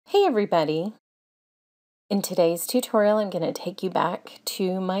Hey everybody! In today's tutorial, I'm going to take you back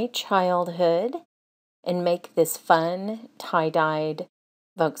to my childhood and make this fun tie-dyed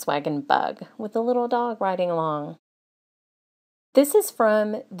Volkswagen Bug with a little dog riding along. This is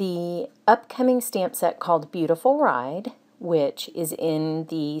from the upcoming stamp set called Beautiful Ride, which is in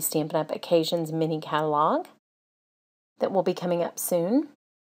the Stampin' Up! Occasions mini catalog that will be coming up soon.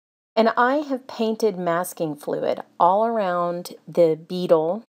 And I have painted masking fluid all around the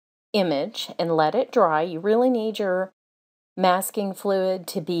beetle image and let it dry. You really need your masking fluid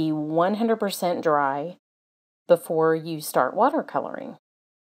to be 100% dry before you start watercoloring.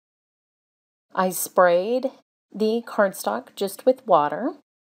 I sprayed the cardstock just with water,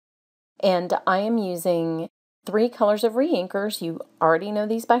 and I am using 3 colors of reinkers. You already know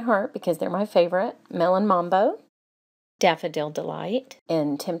these by heart because they're my favorite: Melon Mambo, Daffodil Delight,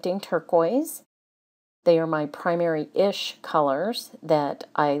 and Tempting Turquoise. They are my primary-ish colors that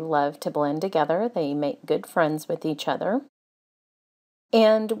I love to blend together. They make good friends with each other.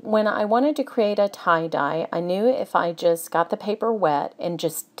 And when I wanted to create a tie-dye, I knew if I just got the paper wet and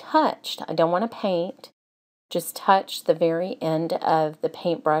just touched, I don't want to paint, just touch the very end of the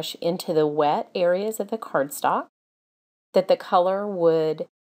paintbrush into the wet areas of the cardstock, that the color would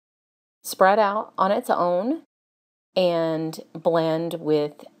spread out on its own and blend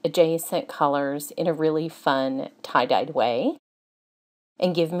with adjacent colors in a really fun tie-dyed way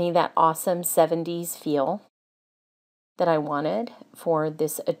and give me that awesome 70s feel that I wanted for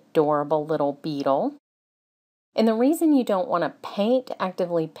this adorable little beetle. And the reason you don't want to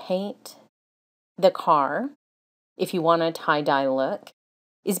actively paint the car if you want a tie-dye look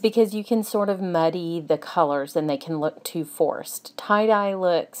is because you can sort of muddy the colors and they can look too forced. Tie-dye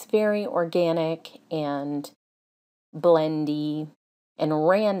looks very organic and blendy and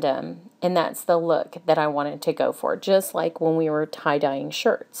random, and that's the look that I wanted to go for, just like when we were tie-dyeing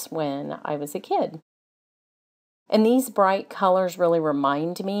shirts when I was a kid. And these bright colors really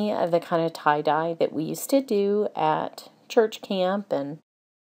remind me of the kind of tie-dye that we used to do at church camp and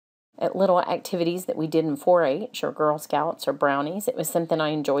at little activities that we did in 4-H or Girl Scouts or Brownies. It was something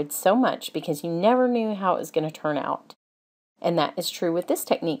I enjoyed so much because you never knew how it was going to turn out. And that is true with this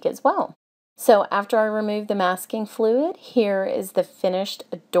technique as well. So after I remove the masking fluid, here is the finished,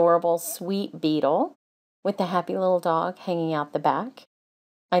 adorable, sweet beetle with the happy little dog hanging out the back.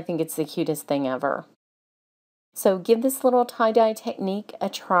 I think it's the cutest thing ever. So give this little tie-dye technique a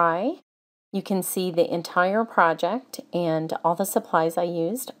try. You can see the entire project and all the supplies I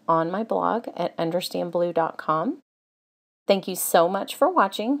used on my blog at understandblue.com. Thank you so much for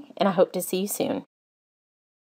watching, and I hope to see you soon.